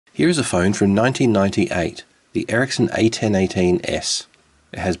Here is a phone from 1998, the Ericsson A1018s.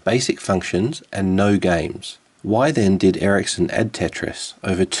 It has basic functions and no games. Why then did Ericsson add Tetris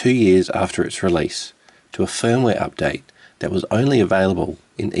over 2 years after its release to a firmware update that was only available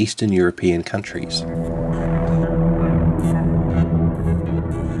in Eastern European countries?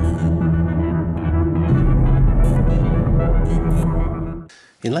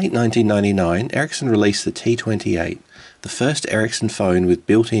 In late 1999, Ericsson released the T28, the first Ericsson phone with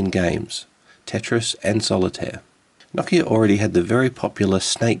built-in games, Tetris and Solitaire. Nokia already had the very popular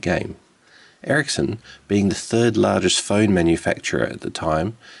Snake game. Ericsson, being the third largest phone manufacturer at the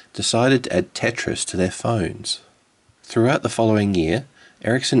time, decided to add Tetris to their phones. Throughout the following year,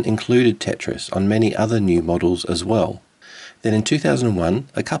 Ericsson included Tetris on many other new models as well. Then in 2001,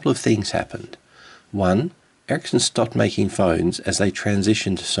 a couple of things happened. One, Ericsson stopped making phones as they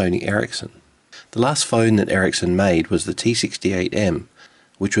transitioned to Sony Ericsson. The last phone that Ericsson made was the T68M,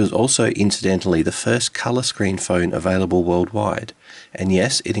 which was also incidentally the first colour screen phone available worldwide, and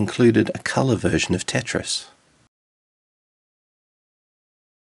yes, it included a colour version of Tetris.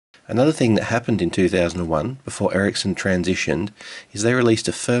 Another thing that happened in 2001, before Ericsson transitioned, is they released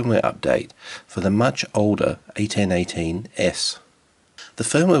a firmware update for the much older A1018s. The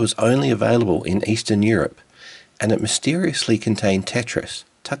firmware was only available in Eastern Europe, and it mysteriously contained Tetris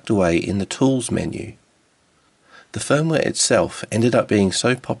tucked away in the Tools menu. The firmware itself ended up being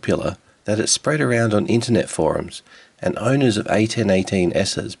so popular that it spread around on internet forums, and owners of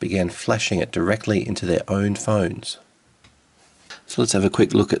A1018s began flashing it directly into their own phones. So let's have a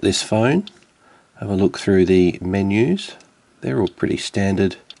quick look at this phone. Have a look through the menus. They're all pretty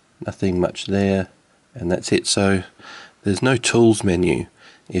standard, nothing much there, and that's it. So there's no Tools menu.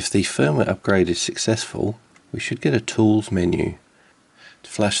 If the firmware upgrade is successful, we should get a Tools menu. To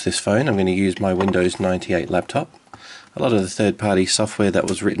flash this phone, I'm going to use my Windows 98 laptop. A lot of the third-party software that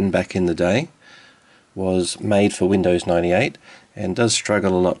was written back in the day was made for Windows 98 and does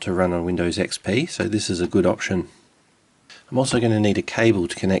struggle a lot to run on Windows XP, so this is a good option. I'm also going to need a cable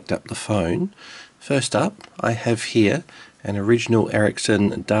to connect up the phone. First up, I have here an original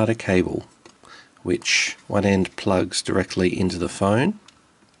Ericsson data cable, which one end plugs directly into the phone,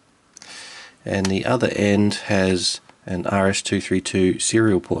 and the other end has an RS-232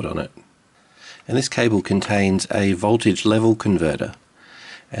 serial port on it. And this cable contains a voltage level converter,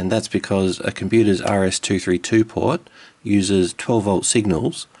 and that's because a computer's RS-232 port uses 12 volt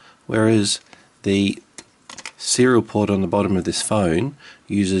signals, whereas the serial port on the bottom of this phone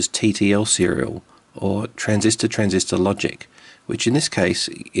uses TTL serial, or transistor-transistor logic, which in this case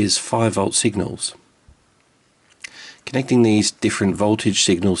is 5 volt signals. Connecting these different voltage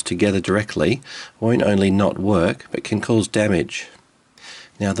signals together directly won't only not work, but can cause damage.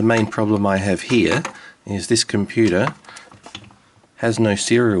 Now the main problem I have here is this computer has no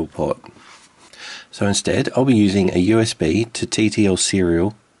serial port. So instead I'll be using a USB to TTL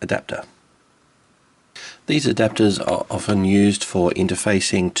serial adapter. These adapters are often used for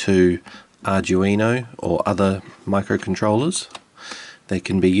interfacing to Arduino or other microcontrollers. They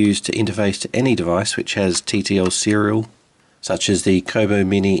can be used to interface to any device which has TTL serial, such as the Kobo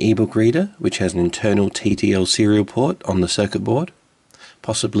Mini ebook reader, which has an internal TTL serial port on the circuit board,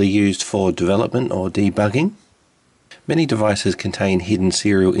 possibly used for development or debugging. Many devices contain hidden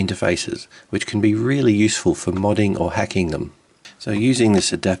serial interfaces, which can be really useful for modding or hacking them. So using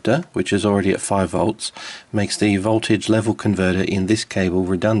this adapter, which is already at 5 volts, makes the voltage level converter in this cable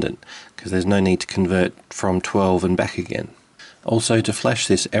redundant, because there's no need to convert from 12 and back again. Also, to flash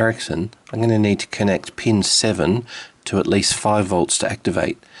this Ericsson, I'm going to need to connect pin 7 to at least 5 volts to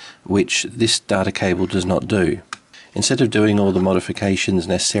activate, which this data cable does not do. Instead of doing all the modifications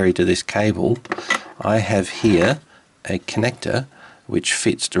necessary to this cable, I have here a connector which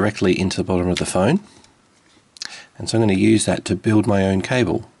fits directly into the bottom of the phone, and so I'm going to use that to build my own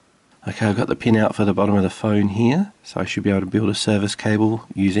cable. Okay, I've got the pin out for the bottom of the phone here, so I should be able to build a service cable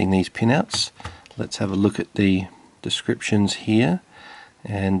using these pinouts. Let's have a look at the descriptions here,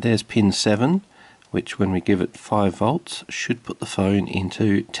 and there's pin 7, which when we give it 5 volts should put the phone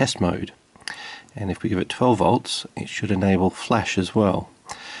into test mode, and if we give it 12 volts it should enable flash as well,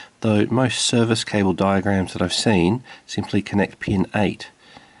 though most service cable diagrams that I've seen simply connect pin 8,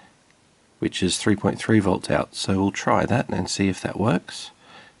 which is 3.3 volts out, so we'll try that and see if that works.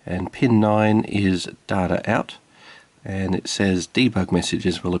 And pin 9 is data out, and it says debug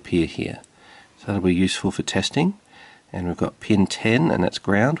messages will appear here, so that'll be useful for testing. And we've got pin 10, and that's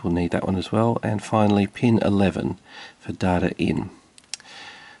ground, we'll need that one as well, and finally pin 11 for data in.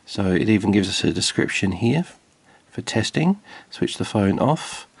 So it even gives us a description here for testing. Switch the phone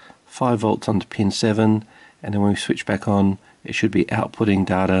off, 5 volts onto pin 7, and then when we switch back on, it should be outputting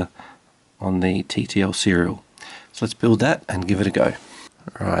data on the TTL serial. So let's build that and give it a go.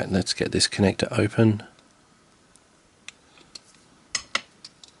 Right, let's get this connector open.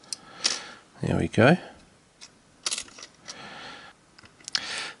 There we go.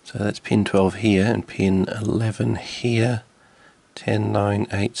 So that's pin 12 here and pin 11 here, 10, 9,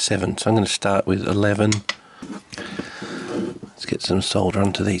 8, 7. So I'm going to start with 11. Let's get some solder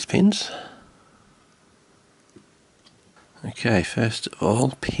onto these pins. Okay, first of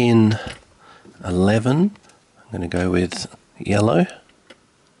all, pin 11, I'm going to go with yellow.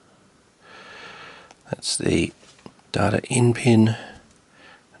 That's the data in pin.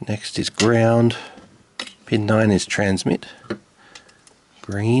 Next is ground. Pin 9 is transmit.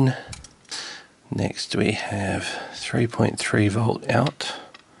 Green. Next we have 3.3 volt out.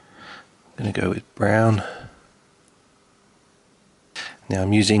 I'm going to go with brown. Now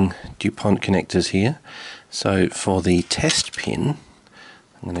I'm using DuPont connectors here. So for the test pin,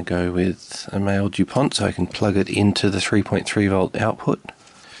 I'm going to go with a male DuPont so I can plug it into the 3.3 volt output.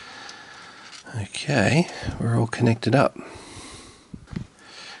 Okay, we're all connected up.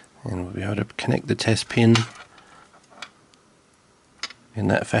 And we'll be able to connect the test pin in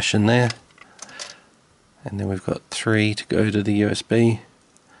that fashion there. And then we've got 3 to go to the USB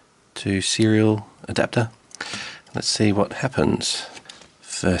to serial adapter. Let's see what happens.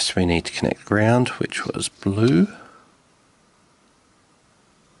 First we need to connect ground, which was blue.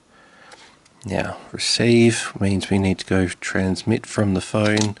 Now receive means we need to go transmit from the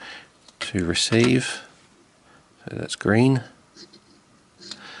phone to receive. So that's green.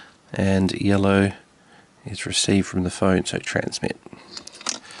 And yellow is receive from the phone, so transmit.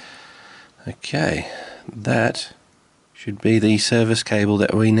 Okay, that should be the service cable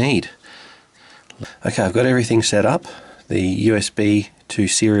that we need. Okay, I've got everything set up. The USB to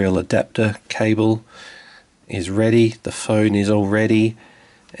serial adapter cable is ready, the phone is all ready,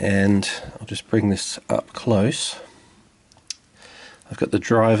 and I'll just bring this up close. I've got the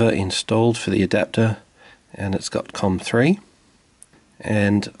driver installed for the adapter and it's got COM3,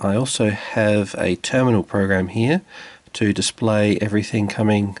 and I also have a terminal program here to display everything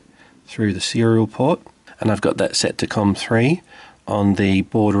coming through the serial port, and I've got that set to COM3 on the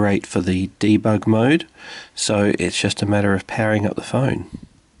baud rate for the debug mode, so it's just a matter of powering up the phone.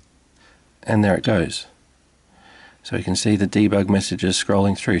 And there it goes. So you can see the debug messages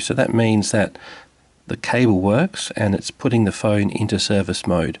scrolling through. So that means that the cable works and it's putting the phone into service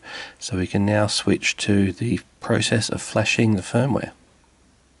mode. So we can now switch to the process of flashing the firmware.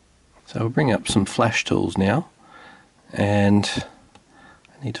 So we'll bring up some flash tools now, and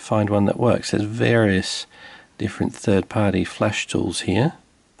I need to find one that works. There's various different third-party flash tools here.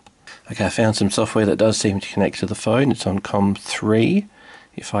 Okay, I found some software that does seem to connect to the phone. It's on COM3.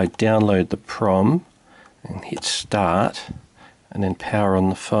 If I download the PROM and hit start and then power on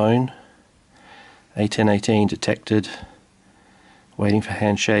the phone, A1018 detected, waiting for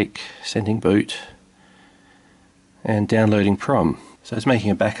handshake, sending boot, and downloading PROM. So it's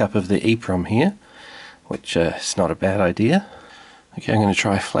making a backup of the EEPROM here, which is not a bad idea. Okay, I'm going to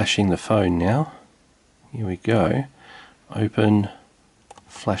try flashing the phone now. Here we go. Open,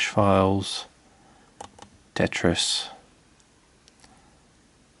 flash files, Tetris,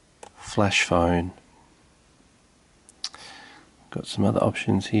 flash phone. Got some other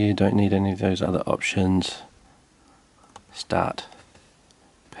options here, don't need any of those other options. Start.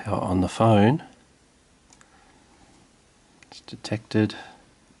 Power on the phone. It's detected.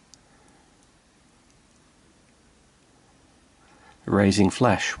 Raising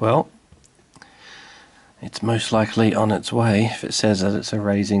flash. Well, it's most likely on its way if it says that it's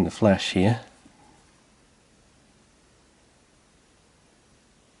erasing the flash here.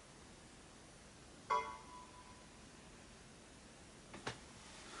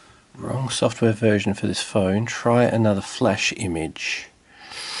 Wrong software version for this phone. Try another flash image.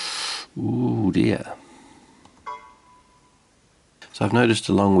 Ooh dear. So I've noticed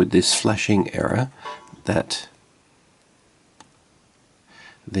along with this flashing error that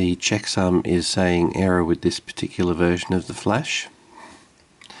the checksum is saying error with this particular version of the flash.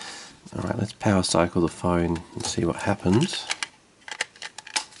 Alright, let's power cycle the phone and see what happens.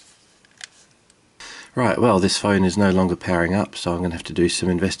 Right, well, this phone is no longer powering up, so I'm going to have to do some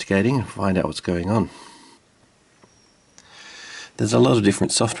investigating and find out what's going on. There's a lot of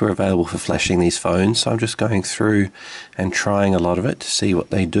different software available for flashing these phones, so I'm just going through and trying a lot of it to see what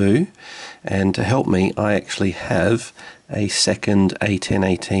they do. And to help me, I actually have a second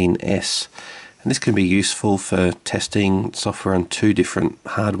A1018s. And this can be useful for testing software on 2 different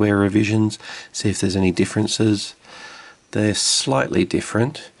hardware revisions, see if there's any differences. They're slightly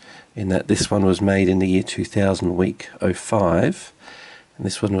different. in that this one was made in the year 2000 week 05 and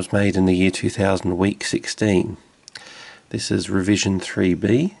this one was made in the year 2000 week 16. This is revision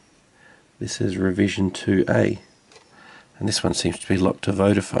 3B, this is revision 2A, and this one seems to be locked to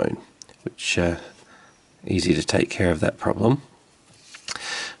Vodafone, which easy to take care of that problem.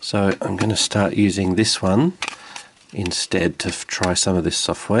 So I'm going to start using this one instead to try some of this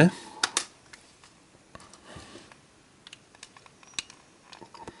software.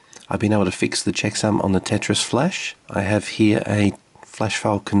 I've been able to fix the checksum on the Tetris flash. I have here a flash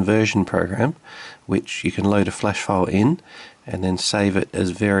file conversion program which you can load a flash file in and then save it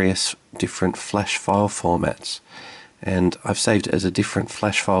as various different flash file formats. And I've saved it as a different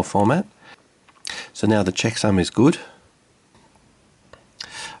flash file format. So now the checksum is good.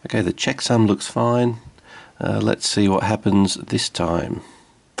 Okay, the checksum looks fine. Let's see what happens this time.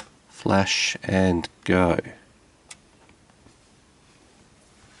 Flash and go.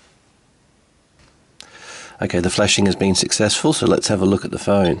 Okay, the flashing has been successful, so let's have a look at the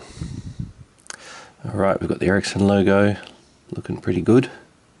phone. Alright, we've got the Ericsson logo, looking pretty good.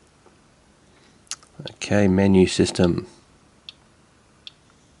 Okay, menu system.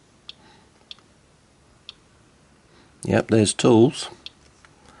 Yep, there's tools.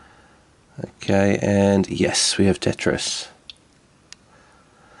 Okay, and yes, we have Tetris.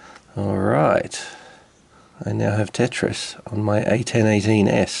 Alright, I now have Tetris on my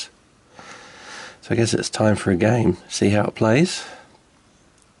A1018s. So I guess it's time for a game, see how it plays.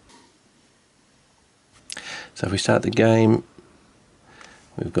 So if we start the game,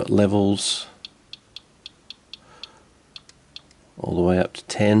 we've got levels all the way up to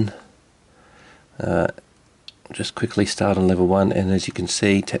 10. Just quickly start on level 1, and as you can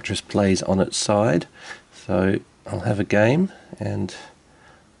see Tetris plays on its side. So I'll have a game, and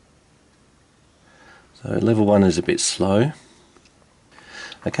so level 1 is a bit slow.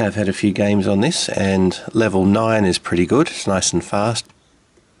 Okay, I've had a few games on this, and level 9 is pretty good, it's nice and fast.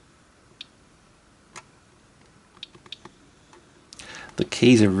 The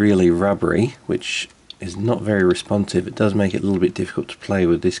keys are really rubbery, which is not very responsive. It does make it a little bit difficult to play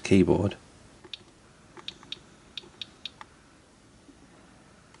with this keyboard.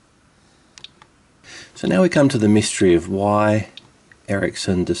 So now we come to the mystery of why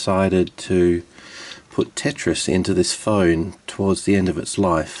Ericsson decided to put Tetris into this phone towards the end of its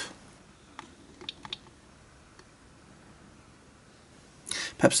life.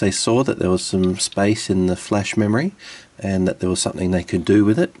 Perhaps they saw that there was some space in the flash memory and that there was something they could do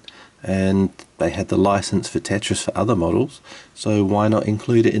with it, and they had the license for Tetris for other models, so why not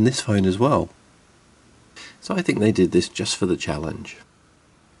include it in this phone as well? So I think they did this just for the challenge.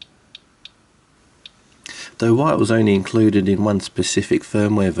 Though why it was only included in one specific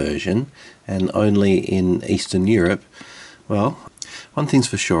firmware version and only in Eastern Europe, well, one thing's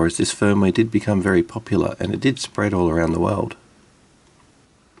for sure is this firmware did become very popular and it did spread all around the world.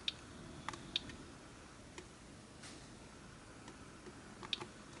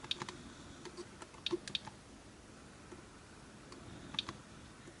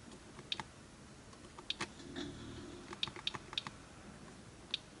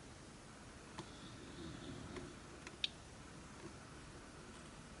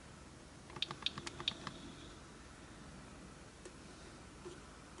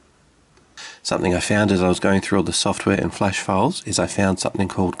 Something I found as I was going through all the software and flash files is I found something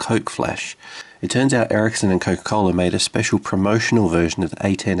called Coke Flash. It turns out Ericsson and Coca-Cola made a special promotional version of the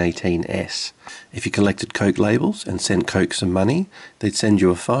A1018s. If you collected Coke labels and sent Coke some money, they'd send you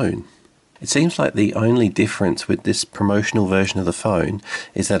a phone. It seems like the only difference with this promotional version of the phone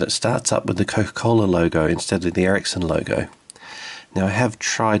is that it starts up with the Coca-Cola logo instead of the Ericsson logo. Now I have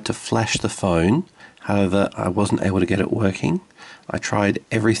tried to flash the phone, however I wasn't able to get it working. I tried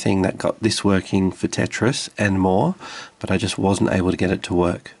everything that got this working for Tetris and more, but I just wasn't able to get it to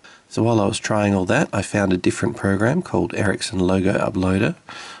work. So while I was trying all that, I found a different program called Ericsson Logo Uploader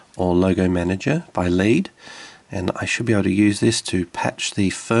or Logo Manager by Lead, and I should be able to use this to patch the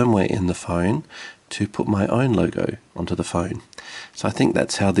firmware in the phone to put my own logo onto the phone. So I think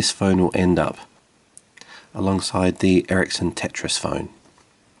that's how this phone will end up, alongside the Ericsson Tetris phone.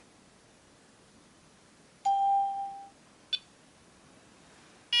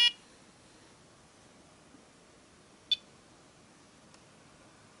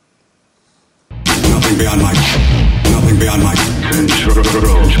 Nothing beyond my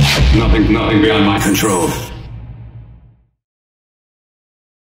control. Nothing beyond my control.